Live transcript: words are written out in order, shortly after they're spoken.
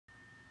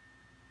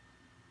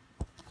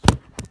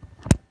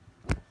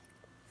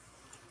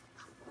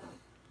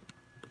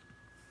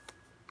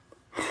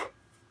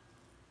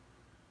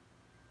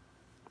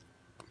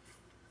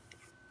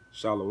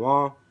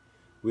Shalom.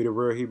 We the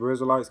real Hebrew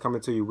Israelites coming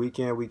to you week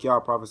in, week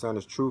out, prophesying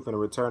His truth and the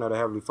return of the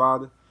Heavenly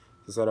Father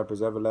to set up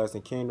His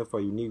everlasting kingdom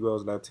for you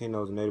Negroes,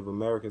 Latinos, and Native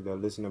Americans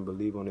that listen and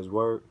believe on His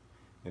word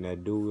and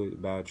that do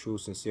it by true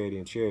sincerity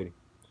and charity.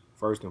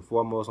 First and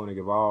foremost, I want to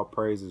give all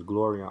praises,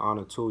 glory, and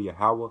honor to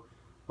YAHAWAH,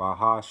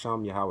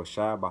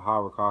 YAHAWAHSI,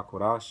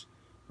 YAHAWAH,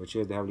 which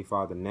is the Heavenly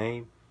Father's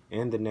name,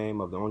 in the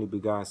name of the only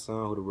begotten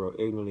Son, who the world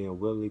ignorantly and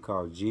willingly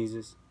called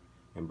Jesus,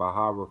 and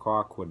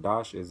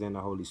YAHAWAH is in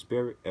the Holy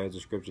Spirit, as the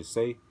scriptures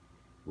say,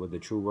 what the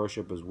true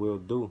worshipers will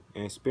do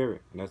in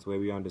spirit. And that's the way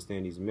we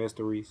understand these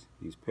mysteries,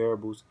 these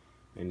parables,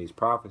 and these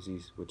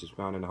prophecies, which is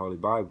found in the Holy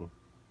Bible.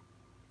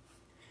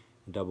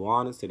 Double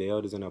honors to the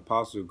elders and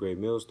apostles of Great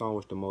Millstone,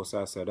 which the Most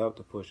High set up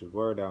to push His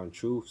word out in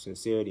truth,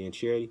 sincerity, and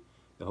charity.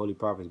 The holy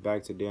prophets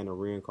back today in the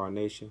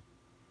reincarnation.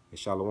 And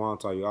shalom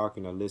to all you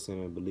Akim that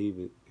listen and believe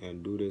it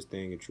and do this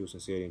thing in true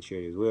sincerity and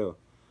charity as well.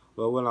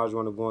 Well, I just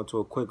want to go into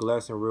a quick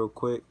lesson real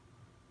quick.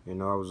 I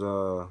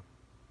was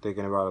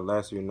thinking about a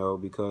lesson,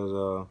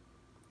 because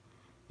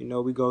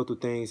we go through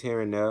things here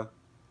and there,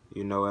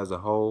 as a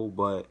whole,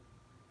 but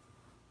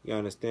you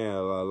understand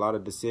a lot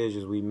of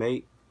decisions we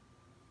make,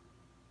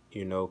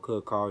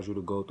 could cause you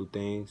to go through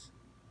things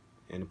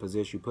in the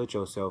position you put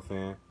yourself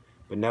in.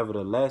 But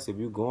nevertheless, if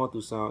you're going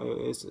through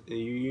something,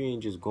 you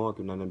ain't just going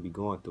through nothing to be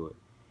going through it.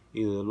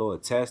 Either the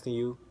Lord testing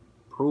you,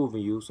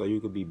 proving you so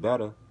you could be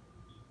better,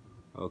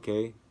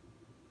 okay?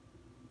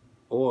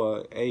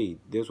 Or, hey,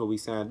 this is what we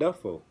signed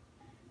up for.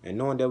 And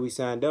knowing that we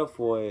signed up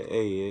for it,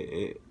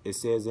 it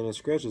says in the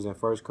scriptures in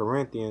 1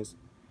 Corinthians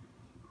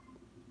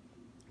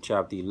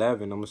chapter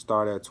 11, I'm going to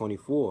start at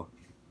 24.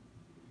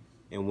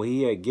 And when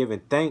he had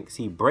given thanks,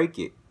 he brake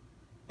it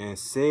and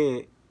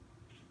said,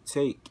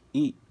 "Take,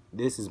 eat,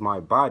 this is my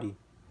body,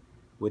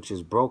 which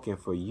is broken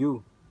for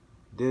you.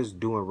 This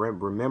do in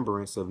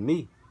remembrance of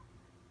me."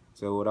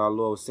 So what our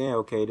Lord was saying,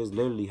 okay, this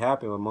literally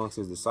happened amongst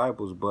His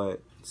disciples,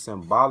 but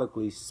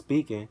symbolically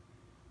speaking,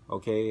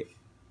 okay,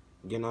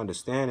 getting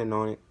understanding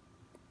on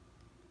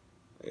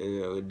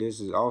it, this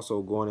is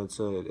also going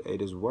into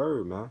this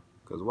word, man.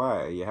 Because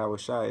why?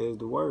 YAHAWAHSI is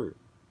the word.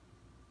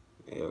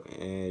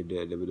 And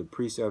the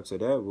precept to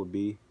that would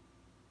be,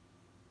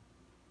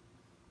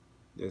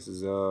 this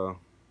is John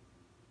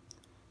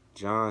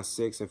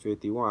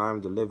 6:51. "I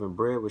am the living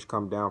bread which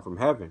come down from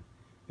heaven.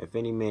 If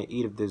any man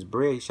eat of this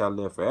bread, he shall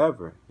live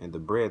forever. And the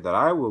bread that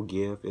I will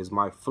give is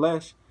my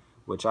flesh,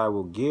 which I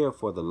will give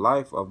for the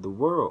life of the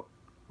world."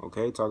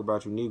 Okay, talk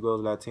about you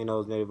Negroes,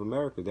 Latinos, Native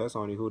Americans. That's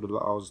only who the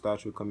laws,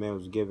 statute, command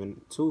was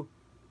given to.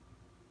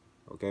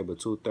 Okay, but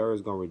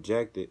 2/3 gonna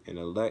reject it, and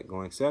the elect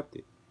gonna accept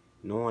it.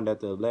 Knowing that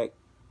the elect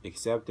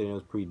accepted and it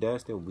was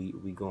predestined,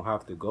 we gonna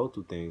have to go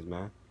through things,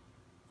 man.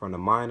 From the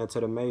minor to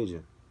the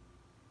major.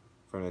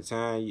 From the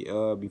time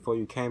before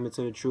you came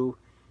into the truth,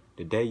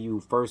 the day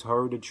you first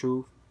heard the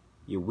truth,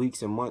 your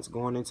weeks and months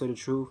going into the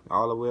truth,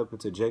 all the way up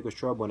into Jacob's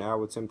trouble and the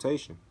hour of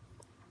temptation.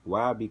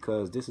 Why?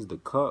 Because this is the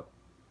cup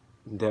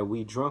that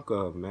we drunk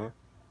of, man.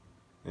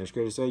 And the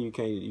scripture say you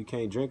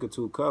can't drink of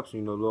 2 cups.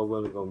 Lord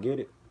willing gonna get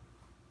it.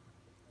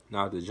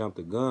 Not to jump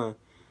the gun.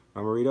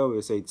 I'm gonna read over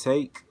it. Say,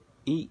 "Take,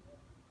 eat,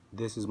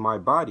 this is my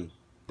body."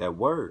 That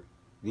word,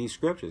 these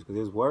scriptures, because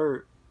this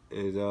word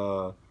is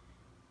here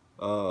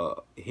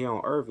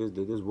on earth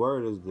this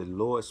word is the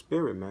Lord's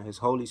Spirit, man. His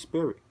Holy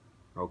Spirit.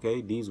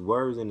 Okay, these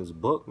words in His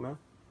book, man,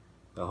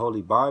 the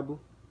Holy Bible.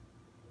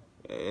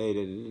 Hey,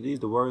 these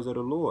the words of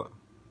the Lord.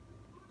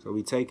 So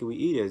we take it, we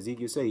eat it.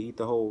 Ezekiel say, eat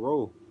the whole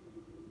roll.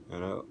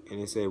 And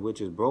it said, which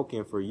is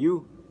broken for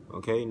you.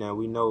 Okay, now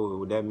we know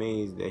what that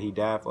means, that He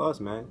died for us,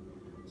 man.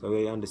 So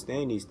they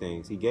understand these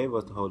things. He gave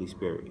us the Holy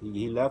Spirit.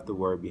 He left the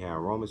word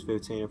behind. Romans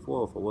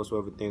 15:4. "For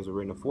whatsoever things were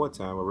written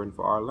aforetime were written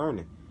for our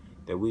learning,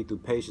 that we through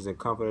patience and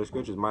comfort of the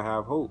scriptures might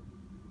have hope."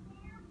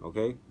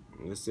 Okay,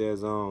 and it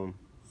says, for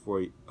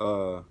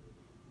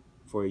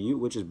you,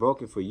 which is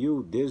broken for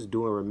you, this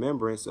do in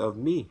remembrance of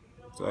me.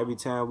 So every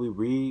time we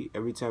read,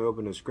 every time we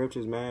open the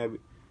scriptures, man,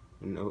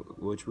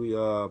 which we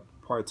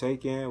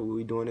partake in,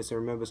 we doing this in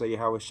remembrance of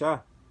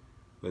YAHAWAHSI,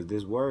 because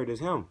this word is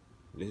Him.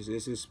 This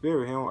is His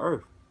Spirit here on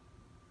earth.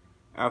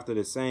 After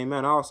the same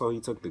man also He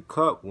took the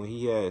cup when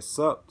He had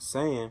supped,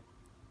 saying,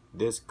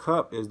 "This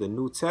cup is the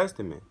New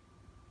Testament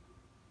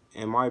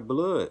in my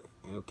blood."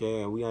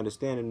 Okay, and we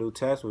understand the New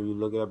Testament. When you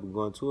look it up and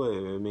go into it,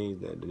 it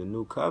means that the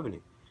new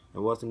covenant.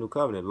 And what's the new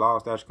covenant? Law,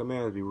 statutes,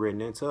 commandments be written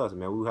into us,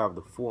 man. We have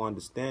the full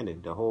understanding,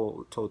 the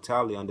whole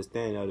totality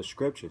understanding of the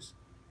scriptures,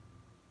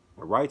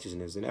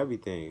 righteousness and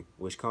everything,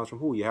 which comes from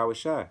who?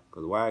 YAHAWAHSI.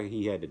 Because why?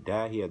 He had to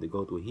die. He had to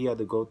go through. He had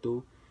to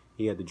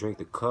drink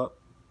the cup,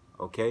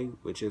 okay,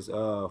 which is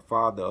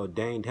Father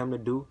ordained Him to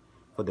do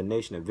for the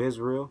nation of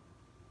Israel,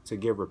 to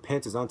give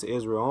repentance unto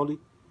Israel only.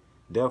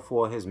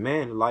 Therefore, His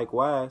men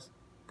likewise,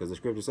 because the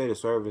scriptures say the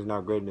servant is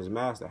not greater than his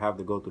master, have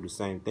to go through the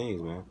same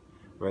things, man.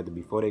 Whether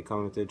before they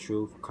come into the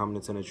truth,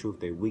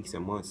 they weeks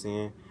and months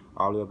in,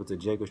 all the way up into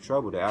Jacob's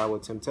trouble, the hour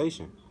of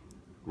temptation.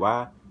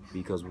 Why?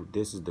 Because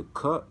this is the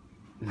cup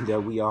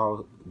that we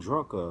all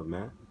drunk of,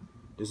 man.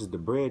 This is the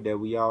bread that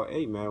we all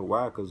ate, man.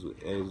 Why? Because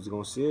it's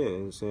going to say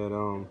it. It said,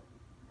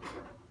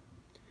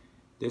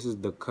 This is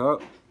the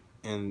cup,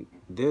 and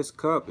this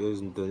cup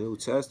is the New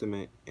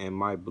Testament, and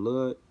my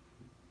blood.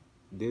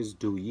 This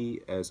do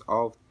ye as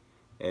oft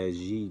as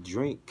ye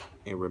drink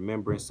in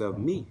remembrance of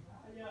me.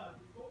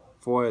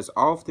 For as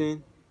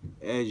often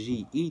as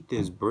ye eat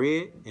this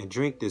bread and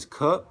drink this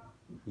cup,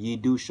 ye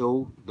do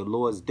show the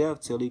Lord's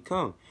death till he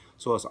come.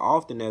 So as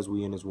often as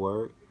we in his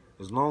word,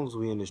 as long as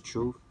we in his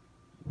truth,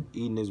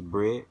 eating this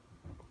bread,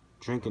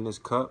 drinking this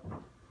cup,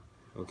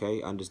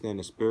 okay, understand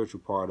the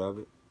spiritual part of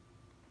it.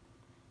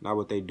 Not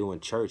what they do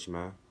in church,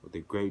 man, with the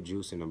grape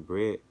juice and the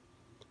bread.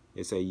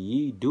 It say,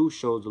 ye do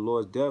show the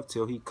Lord's death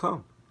till he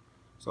come.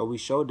 So we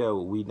show that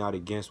we not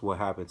against what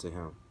happened to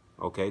him,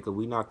 okay? Because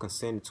we not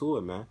consenting to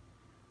it, man.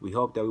 We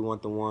hope that we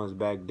want the ones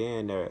back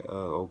then that,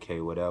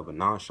 okay, whatever,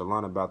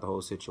 nonchalant about the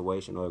whole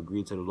situation or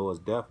agree to the Lord's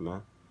death,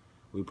 man.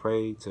 We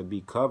pray to be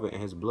covered in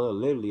his blood,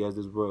 literally, as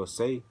this world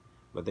say,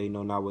 but they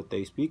know not what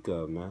they speak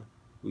of, man.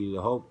 We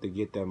hope to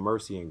get that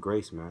mercy and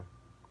grace, man.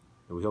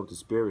 And we hope the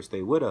Spirit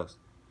stay with us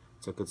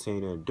to continue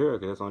to endure,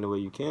 because that's the only way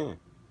you can.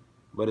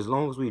 But as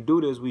long as we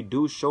do this, we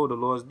do show the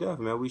Lord's death,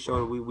 man. We show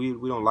that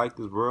we don't like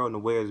this world and the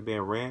way it's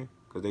being ran,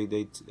 because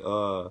they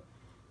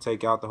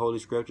take out the Holy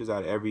Scriptures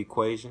out of every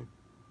equation,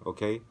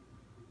 okay?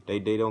 They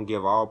don't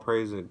give all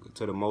praise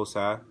to the Most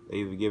High. They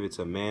either give it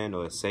to man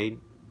or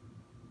Satan,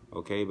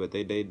 okay? But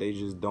they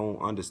just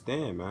don't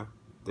understand, man.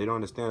 They don't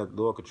understand that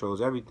the Lord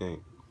controls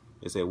everything.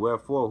 They say,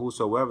 wherefore,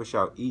 whosoever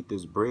shall eat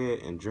this bread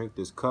and drink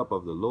this cup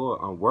of the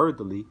Lord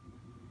unworthily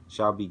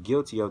shall be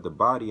guilty of the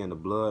body and the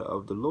blood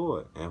of the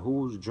Lord. And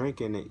who's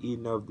drinking and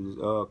eating of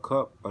the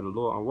cup of the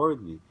Lord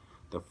unworthily?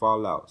 The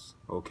fallouts,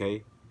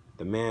 okay?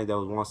 The man that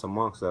was once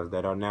amongst us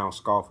that are now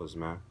scoffers,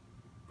 man.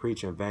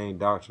 Preaching vain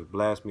doctrines,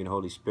 blaspheming the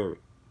Holy Spirit,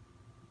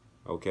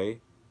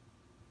 okay?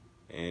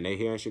 And they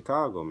here in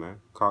Chicago, man.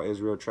 Called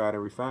Israel Tried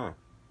and Refined.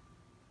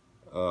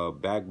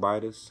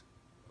 Backbiters,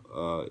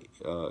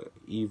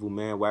 evil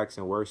man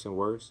waxing worse and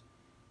worse.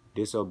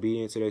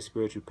 Disobedient to their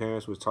spiritual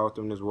parents, which taught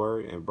them this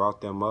word and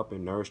brought them up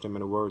and nourished them in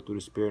the word through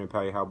the Spirit and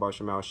power of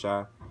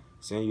YAHAWAH.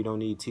 Saying you don't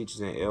need teachers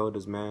and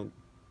elders, man.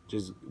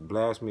 Just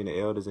blaspheme the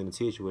elders and the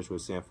teachers which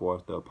was sent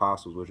forth, the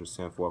apostles which was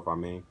sent forth,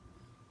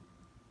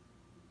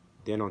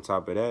 Then on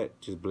top of that,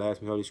 just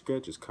blaspheme Holy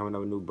Scriptures, coming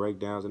up with new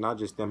breakdowns, and not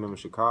just them in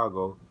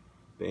Chicago,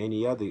 but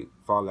any other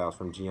fallouts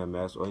from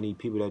GMS or any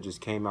people that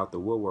just came out the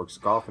woodwork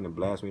scoffing and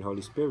blaspheming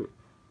Holy Spirit.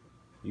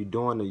 You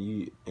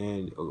doing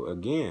and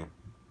again,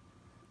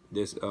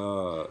 this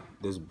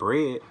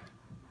bread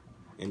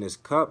and this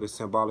cup is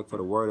symbolic for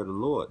the word of the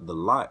Lord, the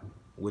lot,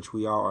 which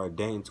we are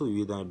ordained to.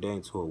 You either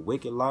ordained to a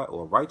wicked lot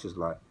or a righteous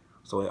lot.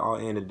 So at all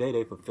end of the day,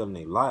 they fulfilling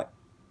a lot.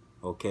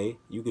 Okay,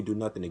 you can do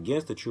nothing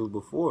against the truth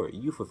before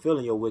you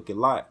fulfilling your wicked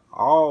lot,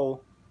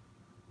 all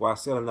while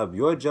selling up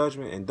your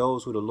judgment and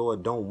those who the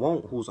Lord don't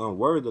want, who's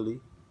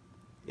unworthily.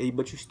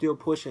 But you still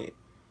pushing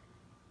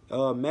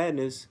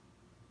madness.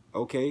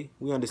 Okay,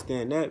 we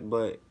understand that,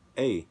 but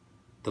hey,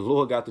 the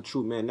Lord got the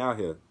true man out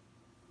here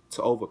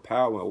to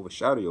overpower and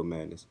overshadow your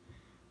madness.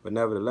 But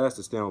nevertheless,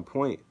 to stay on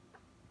point,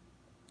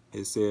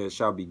 it says,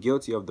 shall be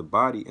guilty of the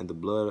body and the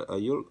blood of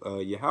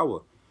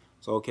Yahawah.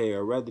 So, okay,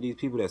 or rather these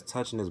people that's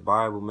touching this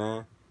Bible,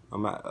 man,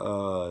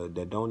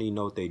 that don't even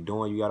know what they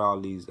doing. You got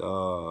all these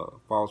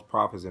false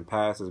prophets and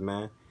pastors,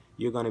 man.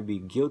 You're going to be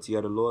guilty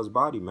of the Lord's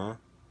body, man.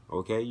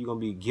 Okay, you're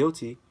going to be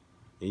guilty,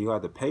 and you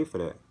have to pay for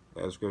that.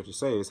 As the scripture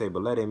say, it say,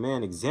 but let a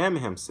man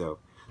examine himself.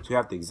 So you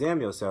have to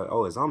examine yourself.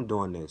 Oh, as I'm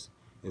doing this,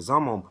 as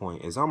I'm on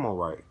point, as I'm all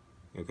right.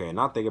 Okay, and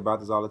I think about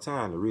this all the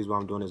time. The reason why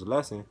I'm doing this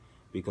lesson,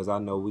 because I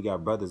know we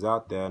got brothers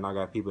out there, and I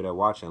got people that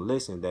watch and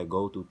listen that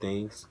go through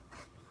things,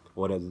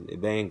 or that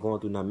if they ain't going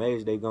through nothing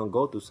major, they gonna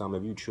go through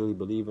something if you truly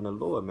believe in the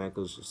Lord, man.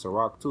 Because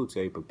Sirach 2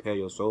 tell you, prepare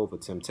your soul for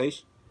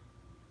temptation.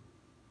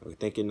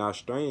 Think it not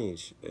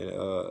strange,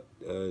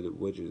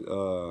 which is,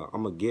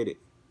 I'm gonna get it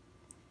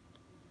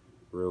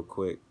real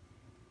quick.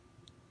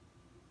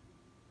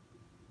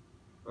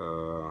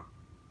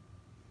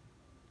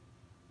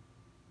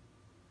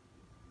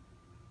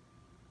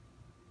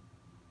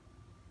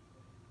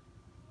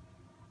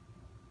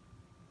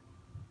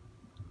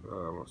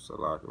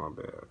 Sellout, my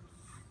bad.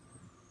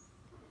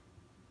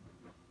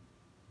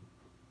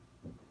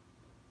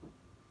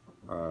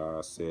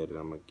 I said it,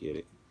 I'm gonna get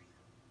it.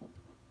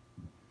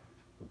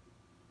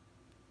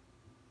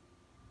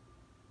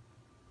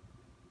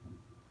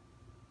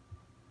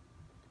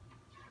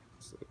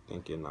 So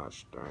think it not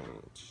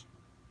strange.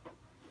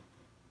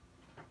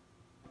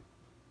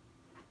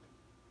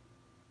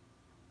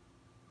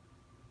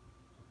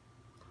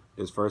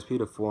 It's 1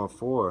 Peter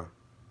 4:4.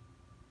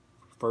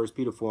 1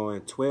 Peter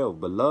 4:12.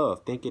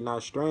 Beloved, think it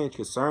not strange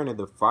concerning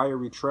the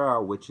fiery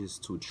trial which is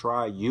to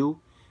try you,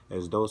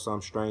 as though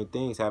some strange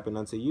things happen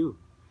unto you.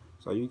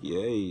 So you,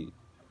 hey,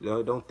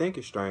 don't think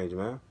it's strange,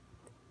 man.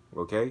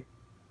 Okay,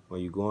 when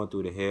you're going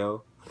through the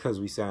hell, because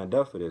we signed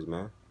up for this,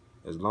 man.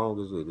 As long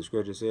as the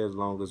scripture says, as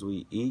long as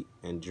we eat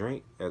and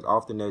drink, as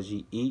often as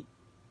ye eat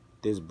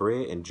this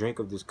bread and drink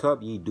of this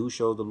cup, ye do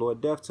show the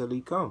Lord death till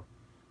he come.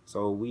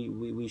 So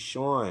we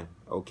showing,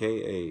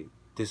 okay, hey,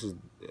 this is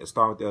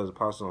starting with the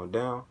apostles on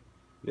down.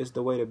 This is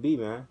the way to be,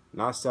 man.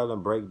 Not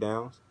selling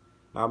breakdowns,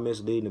 not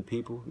misleading the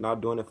people,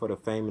 not doing it for the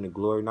fame and the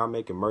glory, not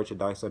making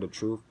merchandise of the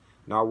truth,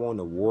 not wanting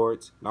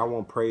awards, not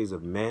wanting praise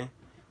of men,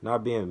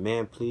 not being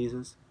man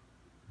pleasers,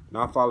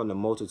 not following the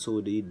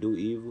multitude to do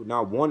evil,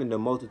 not wanting the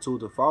multitude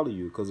to follow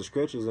you, because the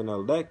scriptures and the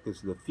elect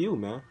is the few,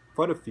 man,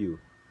 for the few,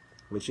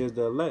 which is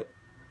the elect.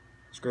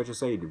 Scripture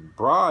say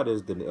broad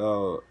is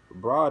the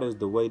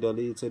way that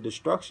leads to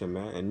destruction,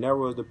 man, and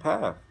narrow is the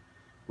path.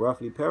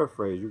 Roughly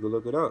paraphrased, you can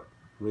look it up,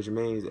 which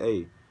means,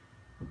 hey,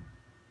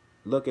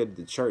 look at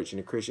the church and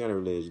the Christianity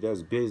religion.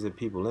 There's billions of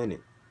people in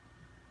it,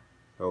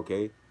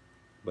 okay,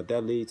 but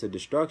that leads to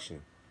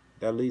destruction.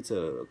 That leads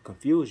to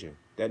confusion.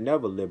 That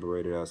never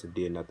liberated us or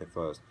did nothing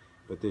for us.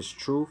 But this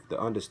truth, the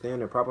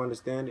understanding, proper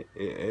understanding,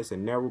 it's a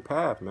narrow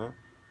path, man,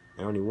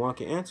 and only one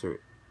can enter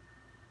it.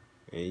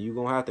 And you're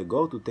going to have to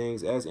go through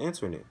things as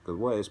entering it. Because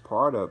what is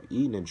part of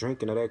eating and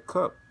drinking of that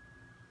cup?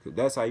 Because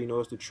that's how you know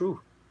it's the truth.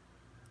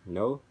 You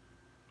know?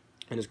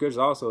 And the scriptures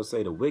also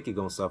say the wicked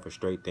going to suffer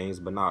straight things,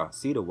 but not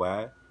see the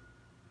wide.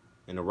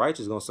 And the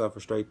righteous going to suffer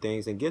straight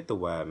things and get the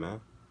wide,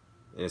 man.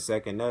 In the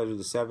second Ezra,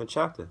 the 7th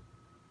chapter.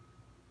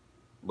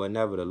 But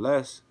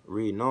nevertheless,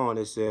 reading on,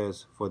 it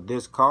says, for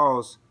this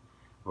cause,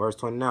 verse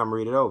 29,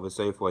 read it over.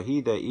 Say, for he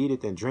that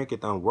eateth and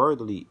drinketh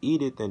unworthily,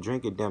 eateth and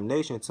drinketh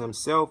damnation to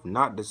himself,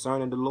 not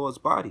discerning the Lord's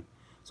body.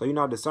 So you're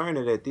not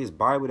discerning that this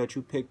Bible that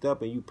you picked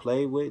up and you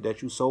played with,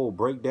 that you sold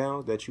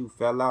breakdowns, that you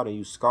fell out and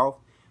you scoffed,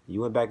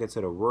 you went back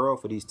into the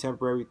world for these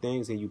temporary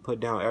things and you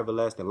put down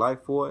everlasting life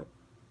for it.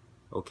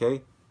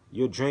 Okay?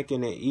 You're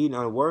drinking and eating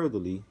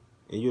unworthily,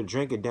 and you're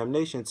drinking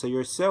damnation to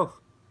yourself.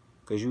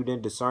 Because you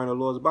didn't discern the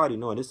Lord's body.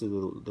 No, this is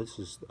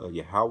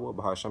Yahawah,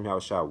 Bahasham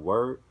Yahushua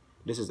word.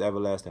 This is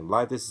everlasting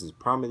life. This is his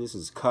promise. This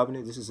is his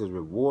covenant. This is his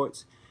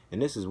rewards.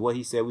 And this is what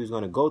he said we was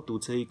going to go through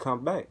till he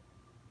come back.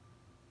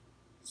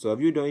 So if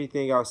you do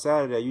anything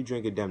outside of that, you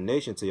drink a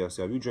damnation to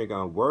yourself. You drink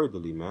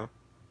unworthily, man.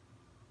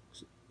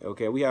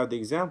 Okay, we have the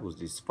examples.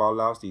 These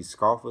fallouts, these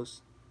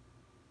scoffers,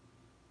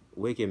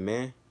 wicked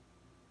men.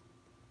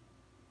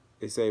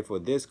 They say, for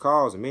this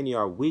cause many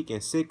are weak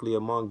and sickly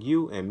among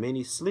you, and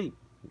many sleep.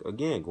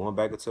 Again, going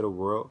back into the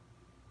world,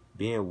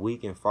 being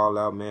weak and fall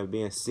out, man,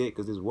 being sick,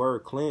 because this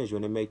word cleanses you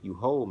and it make you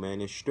whole,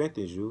 man. It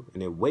strengthens you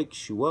and it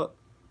wakes you up.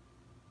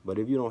 But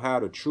if you don't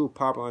have the true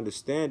proper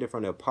understanding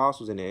from the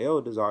apostles and the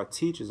elders, our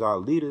teachers, our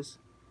leaders,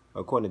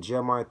 according to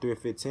Jeremiah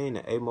 3:15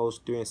 and Amos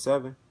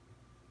 3:7,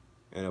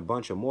 and a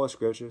bunch of more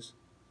scriptures,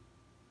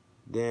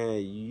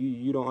 then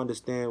you don't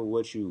understand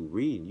what you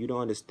read. You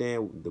don't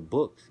understand the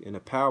books and the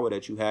power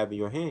that you have in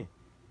your hand.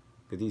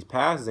 Because these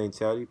pastors ain't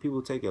tell you.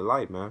 People take it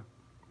light, man.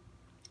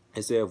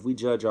 It said, if we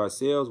judge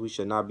ourselves, we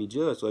should not be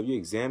judged. So if you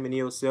examine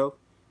yourself,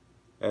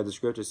 as the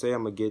scriptures say,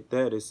 I'm going to get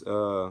that. It's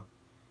 2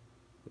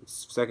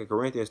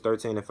 Corinthians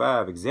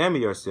 13:5.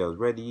 Examine yourselves,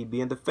 whether ye be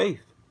in the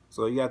faith.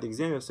 So you have to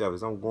examine yourself.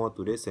 As I'm going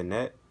through this and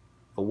that,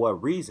 for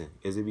what reason?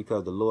 Is it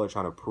because the Lord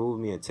trying to prove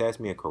me and test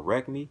me and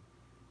correct me?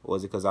 Or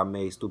is it because I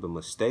made stupid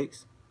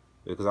mistakes?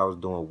 Because I was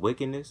doing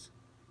wickedness?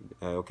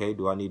 Okay,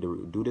 do I need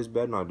to do this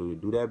better? Do I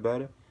need to do that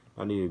better?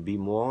 I need to be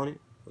more on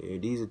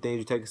it? These are things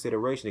you take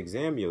consideration.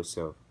 Examine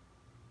yourself.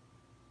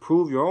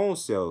 Prove your own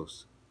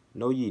selves.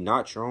 Know ye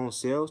not your own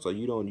selves? So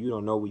you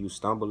don't know where you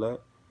stumble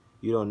at.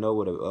 You don't know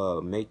what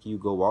to make you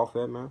go off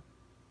at, man.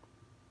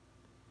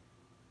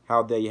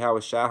 How that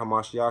Yahawashi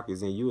Hamashiach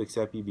is in you,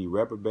 except you be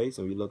reprobates.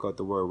 And we look up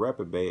the word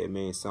reprobate, it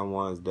means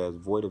someone that's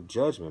void of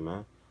judgment,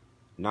 man.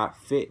 Not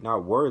fit,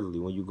 not worthily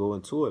when you go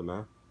into it,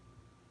 man.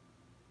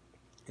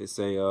 It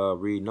say,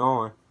 reading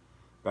on,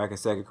 back in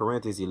 2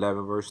 Corinthians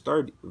 11, verse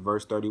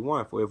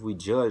 31. For if we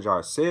judge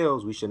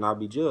ourselves, we should not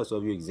be judged. So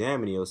if you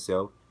examine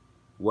yourself,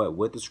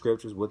 with the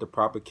scriptures, with the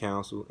proper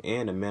counsel,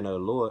 and the men of the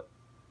Lord,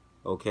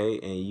 okay,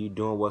 and you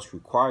doing what's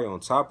required on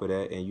top of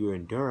that, and you're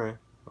enduring,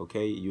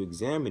 okay, you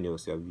examine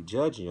yourself, you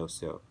judging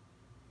yourself.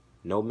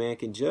 No man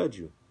can judge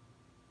you,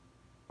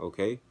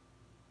 okay.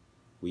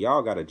 We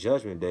all got a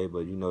judgment day,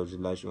 but, just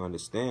let you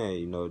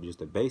understand, just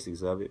the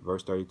basics of it.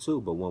 Verse 32,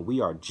 but when we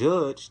are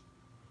judged,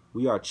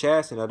 we are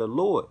chastened of the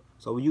Lord.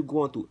 So when you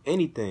going through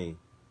anything,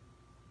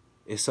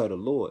 it's of the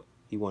Lord.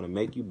 He want to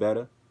make you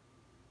better.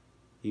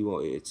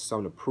 It's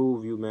something to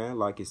prove you, man,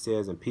 like it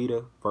says in 1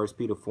 Peter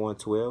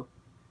 4:12.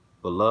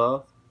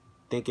 Beloved,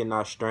 thinking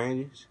not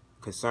strangers,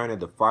 concerning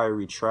the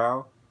fiery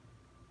trial,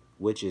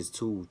 which is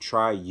to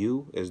try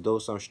you as though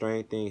some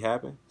strange thing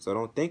happened. So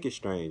don't think it's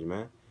strange,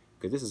 man,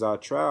 because this is our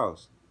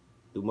trials.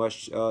 Through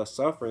much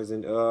sufferings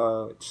and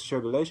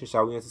tribulation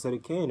shall we enter the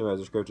kingdom, as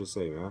the scriptures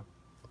say, man.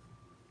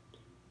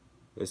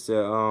 It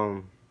said,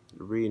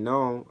 reading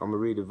on, I'm going to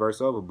read the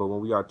verse over. But when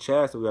we are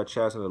chastened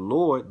the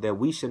Lord, that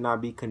we should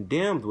not be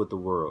condemned with the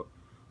world.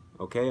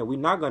 Okay, and we're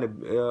not going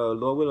to,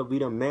 Lord will be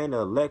the man, the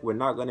elect. We're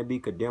not going to be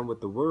condemned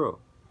with the world.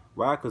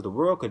 Why? Because the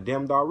world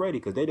condemned already,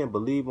 because they didn't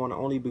believe on the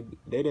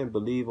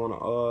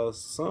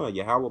Son,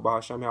 Yahawah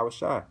Bahasham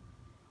Yahushua.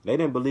 They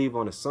didn't believe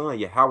on the Son,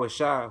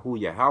 Yahawashi, who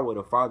Yahawah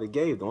the Father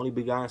gave, the only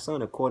begotten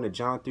Son, according to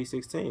John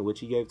 3:16, which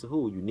he gave to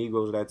who? You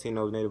Negroes,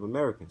 Latinos, Native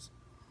Americans.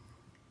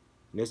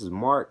 And this is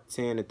Mark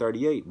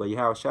 10:38. But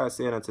Yahawashi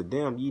said unto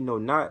them, Ye know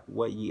not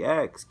what ye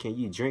ask. Can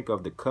ye drink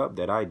of the cup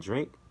that I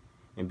drink,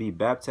 and be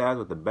baptized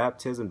with the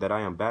baptism that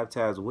I am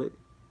baptized with?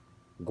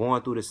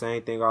 Going through the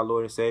same thing our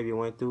Lord and Savior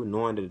went through,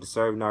 knowing that the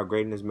servant our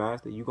great in his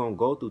master. You're going to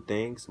go through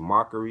things,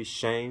 mockery,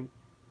 shame,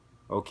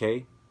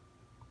 okay?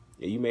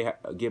 And you may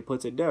get put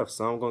to death.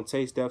 Some going to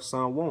taste death,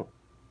 some won't.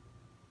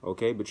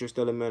 Okay, but you're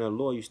still a man of the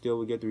Lord. You still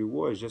will get the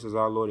rewards, just as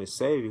our Lord and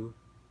Savior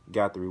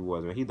got the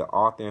rewards, man. He's the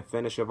author and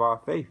finisher of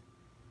our faith.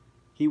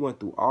 He went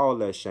through all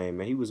that shame,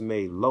 man. He was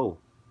made low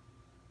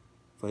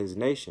for his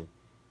nation.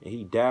 And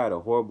he died a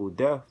horrible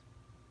death.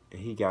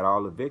 And he got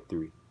all the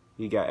victory.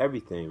 He got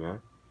everything,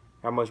 man.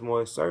 How much more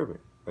his servant?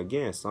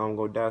 Again, some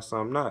go die,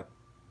 some not.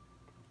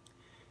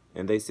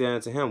 And they said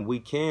unto him,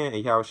 We can.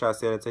 And Yahushua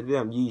said unto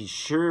them,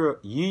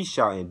 Ye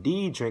shall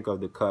indeed drink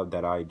of the cup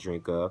that I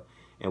drink of,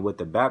 and with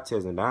the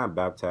baptism that I am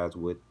baptized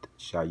with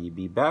shall ye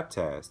be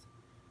baptized.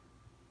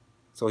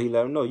 So he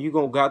let them know, you're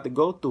going to have to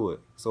go through it.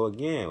 So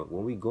again,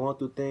 when we going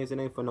through things, it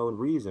ain't for no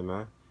reason,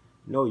 man.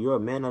 No, you're a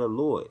man of the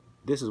Lord.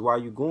 This is why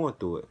you're going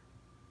through it.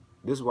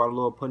 This is why the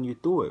Lord putting you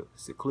through it.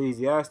 It's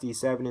Ecclesiastes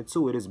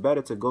 7:2. It is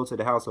better to go to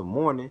the house of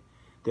mourning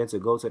than to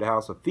go to the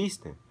house of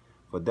feasting.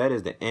 For that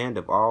is the end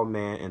of all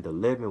man, and the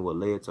living will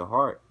lay it to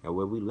heart. And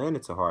where we land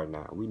it to heart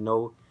now, we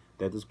know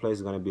that this place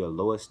is going to be a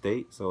lower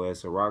state. So as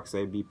Sirach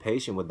said, be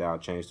patient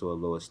without change to a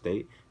lower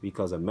state,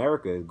 because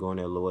America is going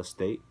to a lower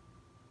state.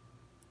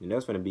 And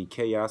that's going to be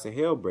chaos and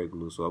hell break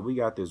loose. So if we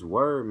got this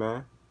word,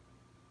 man,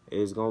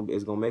 it's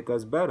gonna make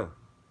us better.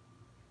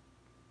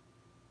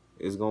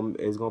 It's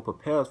gonna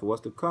prepare us for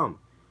what's to come.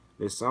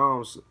 This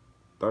Psalms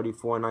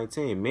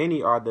 34:19.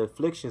 Many are the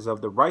afflictions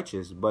of the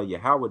righteous, but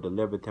Yahweh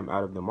delivered them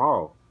out of them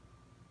all.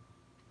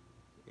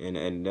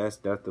 And that's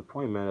the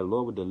point, man. The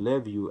Lord will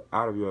deliver you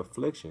out of your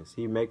afflictions.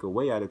 He make a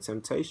way out of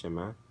temptation,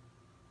 man.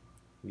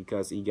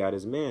 Because he got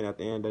his man at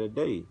the end of the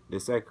day.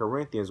 The 2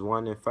 Corinthians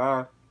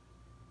 1:5.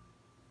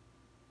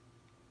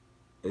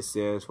 It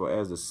says, For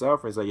as the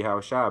sufferings of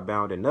Yahawashi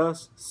abound in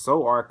us,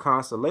 so our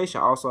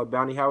consolation also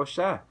abound in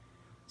Yahawashi.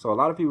 So a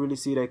lot of people really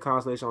see that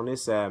consolation on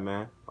this side,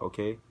 man.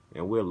 Okay?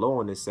 And we're low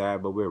on this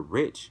side, but we're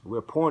rich.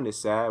 We're poor on this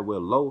side. We're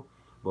low,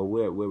 but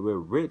we're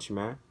rich,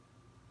 man.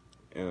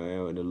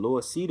 And the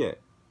Lord see that.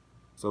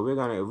 So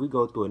if we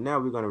go through it now,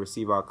 we're gonna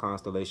receive our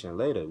consolation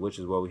later, which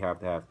is where we have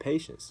to have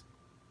patience.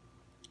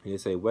 And they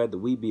say, whether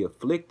we be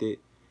afflicted,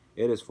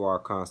 it is for our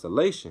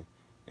consolation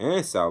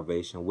and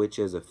salvation, which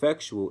is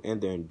effectual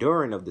in the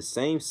enduring of the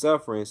same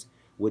sufferings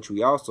which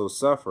we also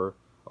suffer,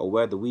 or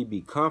whether we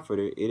be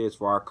comforted, it is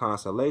for our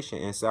consolation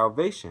and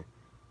salvation.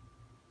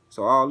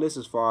 So all this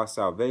is for our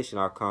salvation,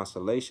 our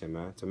consolation,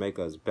 man, to make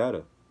us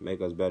better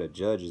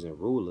judges and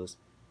rulers,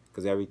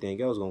 because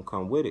everything else is going to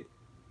come with it.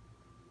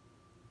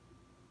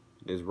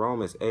 This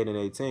Romans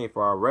 8:18,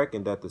 for I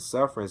reckon that the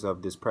sufferings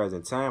of this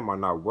present time are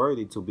not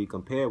worthy to be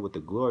compared with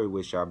the glory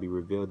which shall be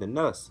revealed in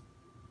us.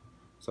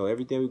 So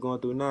everything we're going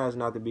through now is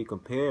not to be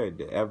compared.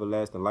 The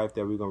everlasting life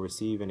that we're going to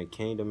receive in the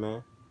kingdom,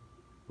 man,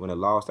 when the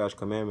law, statutes,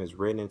 commandments is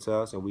written into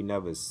us and we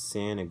never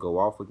sin and go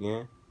off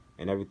again,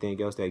 and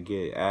everything else that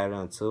get added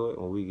unto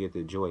it when we get to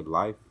enjoy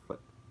life,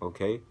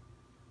 okay?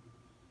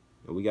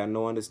 And we got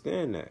to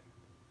understand that,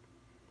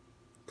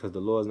 because the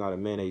Lord is not a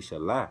man that he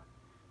shall lie.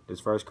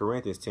 This 1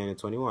 Corinthians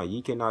 10:21.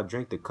 Ye cannot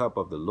drink the cup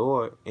of the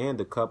Lord and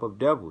the cup of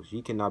devils.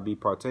 Ye cannot be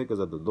partakers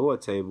of the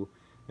Lord's table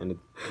and the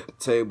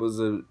tables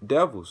of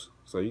devils.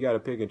 So you got to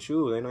pick and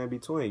choose. Ain't no in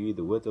between. You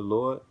either with the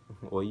Lord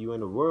or you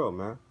in the world,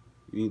 man.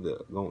 You either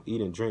going to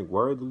eat and drink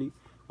worthily,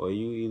 or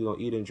you either going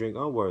to eat and drink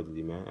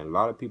unworthily, man. And a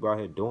lot of people out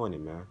here doing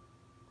it, man.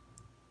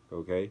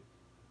 Okay?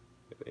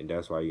 And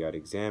that's why you got to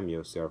examine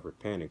yourself,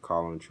 repent, and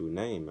call on the true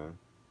name, man.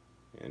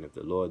 And if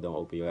the Lord don't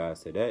open your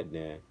eyes to that,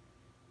 then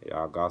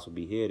our gospel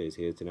be here. It's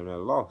here to them that are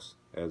lost,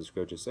 as the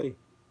scriptures say.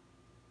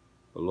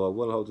 But Lord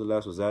willing, hope to the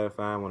last was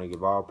edifying. I want to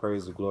give all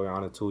praise and glory and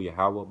honor to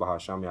Yahawah,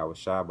 Bahasham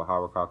Yahawashi,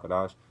 Bahawah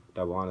Kakadash.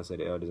 Double honor to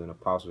the elders and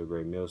apostles of the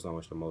great millstone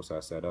which the Most High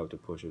set up to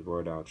push his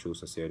word down, truth,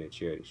 sincerity, and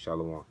charity.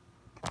 Shalom.